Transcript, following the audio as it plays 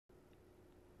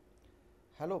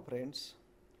Hello friends,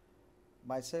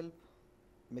 myself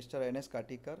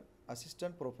Mr.N.S.Katikar,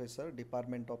 Assistant Professor,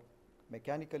 Department of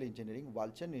Mechanical Engineering,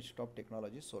 Walchand Institute of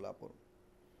Technology, Solapur.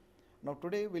 Now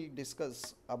today we'll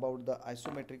discuss about the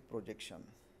isometric projection.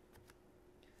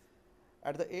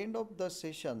 At the end of the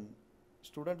session,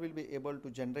 student will be able to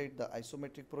generate the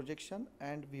isometric projection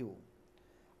and view.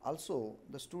 Also,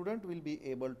 the student will be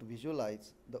able to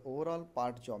visualize the overall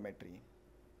part geometry.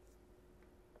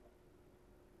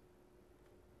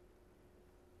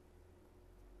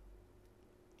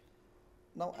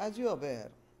 Now, as you are aware,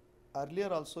 earlier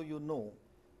also you know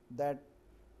that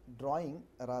drawing,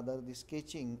 rather the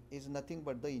sketching, is nothing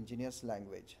but the engineer's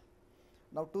language.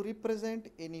 Now, to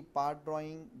represent any part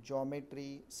drawing,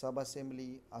 geometry,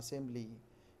 subassembly, assembly,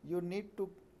 you need to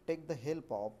take the help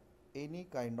of any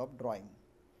kind of drawing.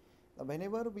 Now,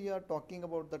 whenever we are talking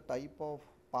about the type of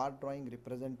part drawing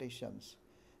representations,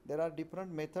 there are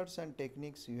different methods and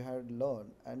techniques you have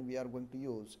learned and we are going to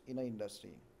use in a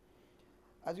industry.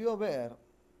 As you are aware,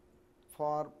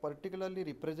 for particularly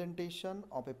representation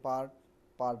of a part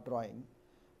drawing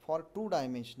for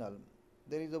two-dimensional,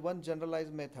 there is a one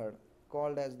generalized method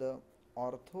called as the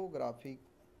orthographic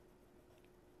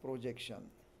projection,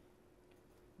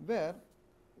 where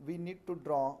we need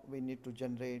to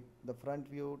generate the front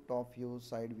view, top view,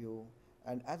 side view,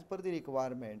 and as per the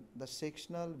requirement, the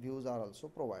sectional views are also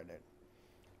provided.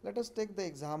 Let us take the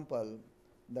example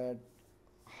that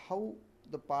how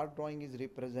the part drawing is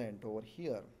represented over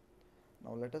here.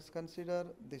 Now let us consider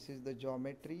this is the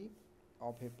geometry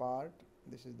of a part,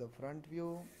 this is the front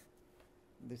view,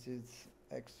 this is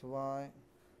XY,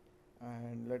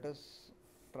 and let us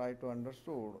try to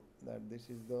understand that this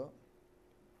is the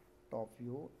top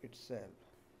view itself.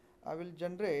 I will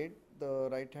generate the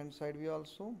right hand side view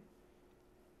also.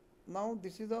 Now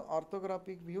this is the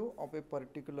orthographic view of a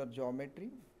particular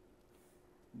geometry.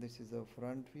 This is a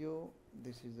front view,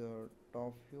 this is a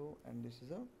top view, and this is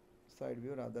a side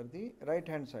view, rather the right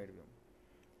hand side view.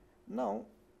 Now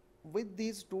with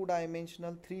these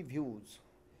two-dimensional three views,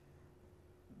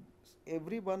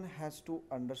 everyone has to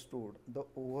understood the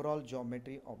overall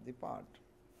geometry of the part.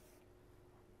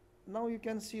 Now you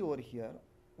can see over here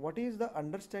what is the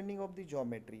understanding of the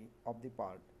geometry of the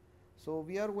part. So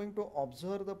we are going to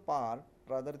observe the part,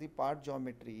 rather the part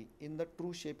geometry in the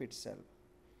true shape itself.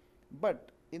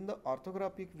 But in the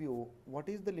orthographic view, what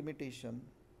is the limitation?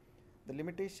 The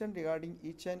limitation regarding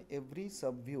each and every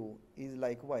subview is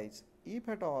likewise, if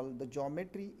at all the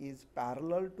geometry is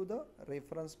parallel to the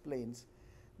reference planes,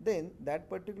 then that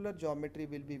particular geometry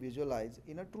will be visualized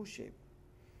in a true shape.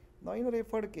 Now in a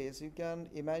referred case, you can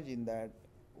imagine that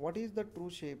what is the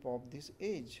true shape of this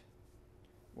edge?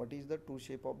 What is the true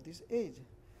shape of this edge?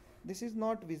 This is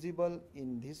not visible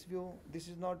in this view, this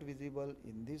is not visible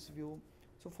in this view.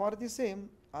 So for the same,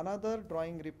 another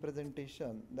drawing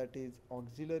representation, that is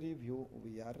auxiliary view,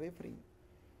 we are referring.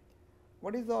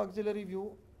 What is the auxiliary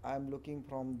view? I am looking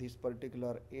from this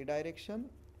particular A direction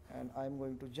and I am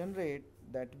going to generate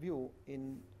that view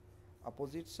in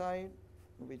opposite side,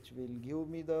 which will give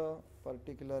me the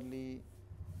particularly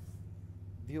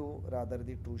view, rather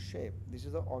the true shape. This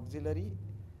is the auxiliary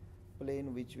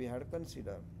plane which we had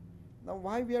considered. Now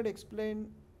why we had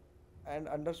explained and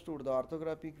understood the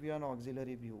orthographic view and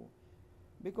auxiliary view?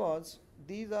 Because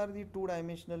these are the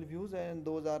two-dimensional views and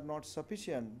those are not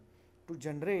sufficient to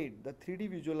generate the 3D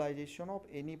visualization of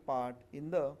any part in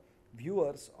the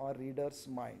viewer's or reader's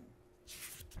mind.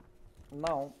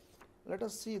 Now let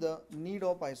us see the need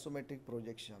of isometric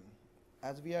projection.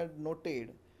 As we had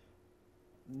noted,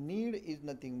 need is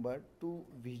nothing but to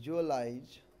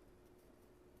visualize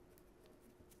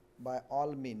by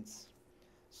all means.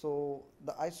 So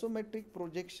the isometric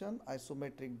projection,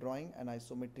 isometric drawing and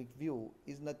isometric view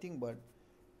is nothing but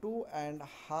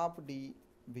 2.5D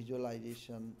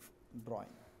visualization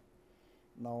drawing.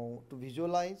 Now to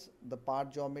visualize the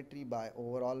part geometry by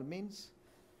overall means,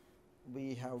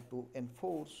 we have to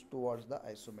enforce towards the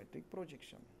isometric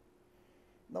projection.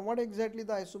 Now what exactly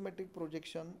the isometric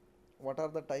projection? What are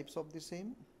the types of the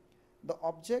same? The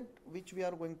object which we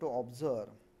are going to observe,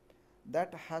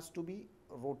 that has to be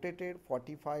rotated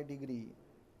 45 degree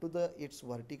to its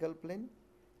vertical plane,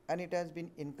 and it has been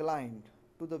inclined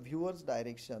to the viewer's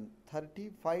direction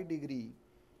 35 degree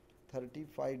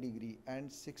and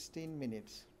 16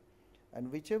 minutes, and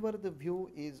whichever the view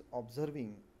is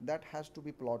observing, that has to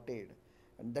be plotted,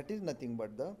 and that is nothing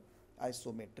but the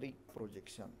isometric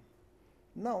projection.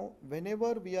 Now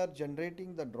whenever we are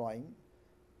generating the drawing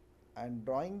and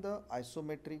drawing the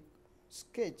isometric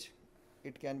sketch,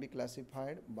 it can be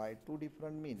classified by two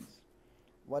different means.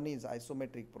 One is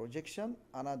isometric projection,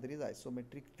 another is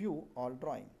isometric view or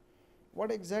drawing.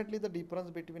 What exactly the difference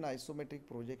between isometric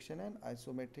projection and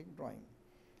isometric drawing?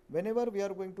 Whenever we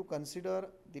are going to consider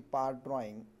the part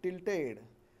drawing tilted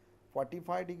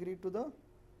 45 degree to the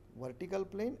vertical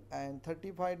plane and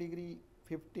 35 degree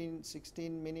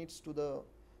 15-16 minutes to the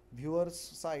viewer's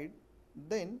side,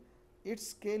 then its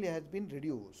scale has been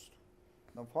reduced.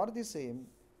 Now for the same,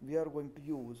 we are going to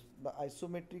use the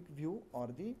isometric view or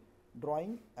the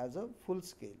drawing as a full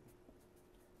scale,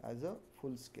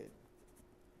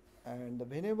 and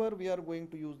whenever we are going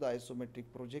to use the isometric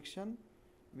projection,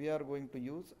 we are going to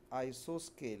use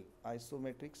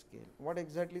isometric scale. What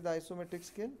exactly the isometric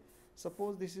scale?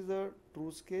 Suppose this is a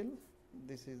true scale,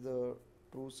 this is the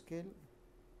true scale.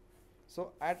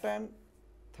 So at an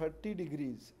 30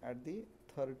 degrees,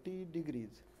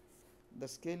 the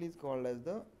scale is called as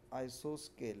the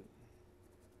isoscale.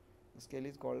 The scale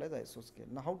is called as isoscale.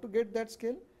 Now how to get that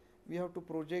scale? We have to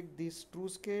project this true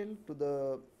scale to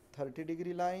the 30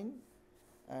 degree line,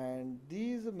 and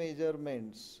these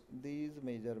measurements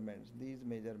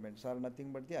are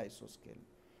nothing but the isoscale.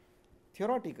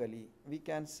 Theoretically, we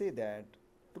can say that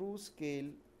true scale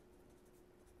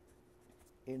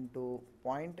into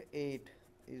 0.8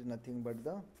 is nothing but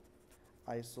the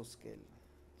isoscale.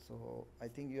 So I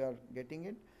think you are getting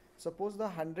it. Suppose the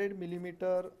 100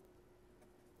 millimeter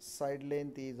side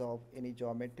length is of any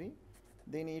geometry,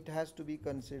 then it has to be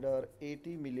considered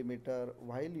 80 millimeter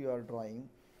while you are drawing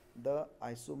the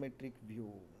isometric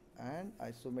view. And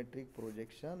isometric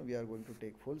projection, we are going to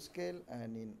take full scale,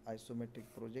 and in isometric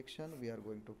projection we are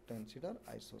going to consider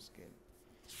isoscale.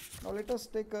 Now let us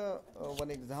take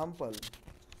one example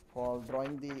for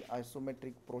drawing the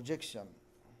isometric projection.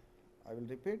 I will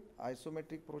repeat,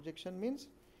 isometric projection means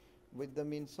with the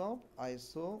means of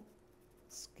isoscale.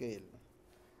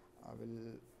 I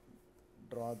will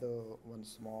draw the one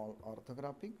small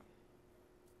orthographic.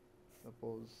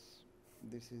 Suppose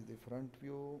this is the front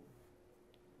view,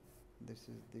 this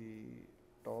is the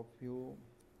top view,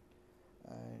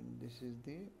 and this is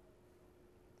the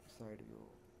side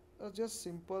view. Just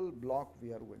simple block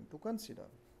we are going to consider.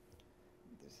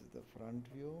 This is the front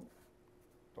view,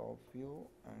 top view,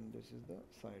 and this is the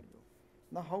side view.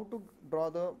 Now how to draw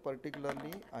the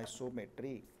particularly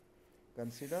isometric?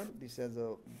 Consider this as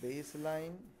a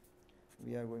baseline.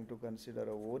 We are going to consider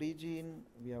a origin.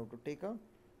 We have to take a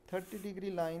 30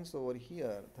 degree lines over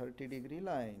here, 30 degree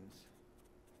lines,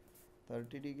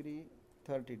 30 degree,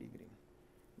 30 degree.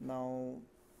 Now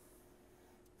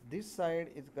this side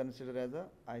is considered as a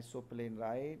isoplane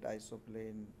right,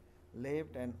 isoplane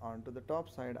left, and onto the top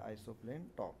side isoplane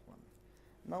top one.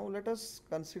 Now let us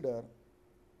consider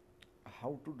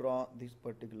how to draw this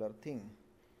particular thing.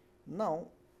 Now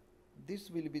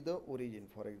this will be the origin.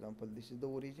 For example, this is the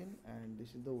origin and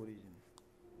this is the origin.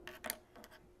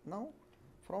 Now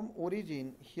from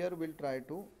origin, here we'll try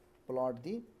to plot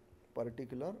the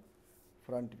particular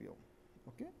front view.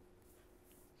 Okay,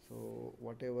 so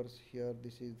whatever's here,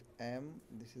 this is M,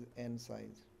 this is N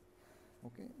size.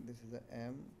 Okay, this is a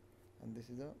M and this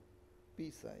is a P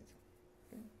size.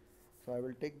 Okay, so I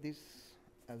will take this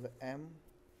as a M,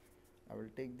 I will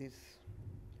take this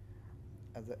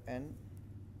as a N,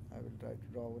 I will try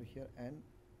to draw over here N,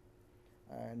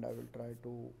 and I will try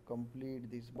to complete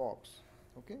this box.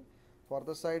 Okay, for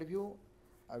the side view,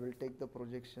 I will take the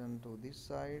projection to this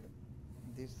side,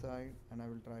 and I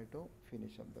will try to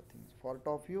finish up the things. For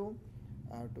top view,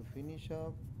 I have to finish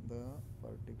up the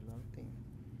particular thing.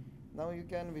 Now you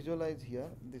can visualize here,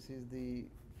 this is the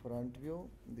front view,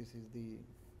 this is the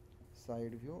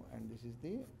side view, and this is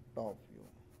the top view.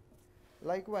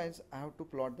 Likewise, I have to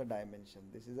plot the dimension.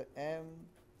 This is a M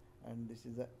and this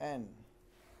is a N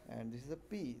and this is a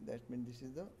P. That means this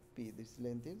is the P. This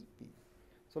length is P.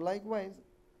 So likewise,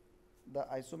 the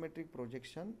isometric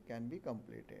projection can be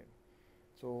completed.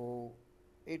 So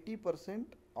 80%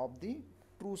 of the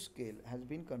true scale has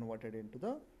been converted into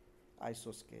the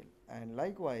isoscale, and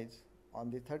likewise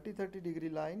on the 30 degree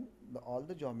line, all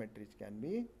the geometries can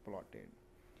be plotted.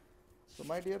 So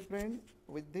my dear friend,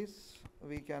 with this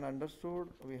we had understood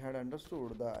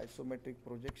the isometric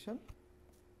projection.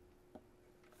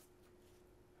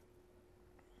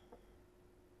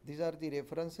 These are the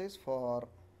references for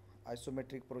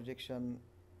isometric projection: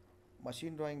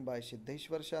 machine drawing by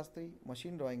Siddheshwar Shastri,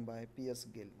 machine drawing by P.S.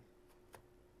 Gill.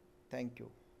 Thank you.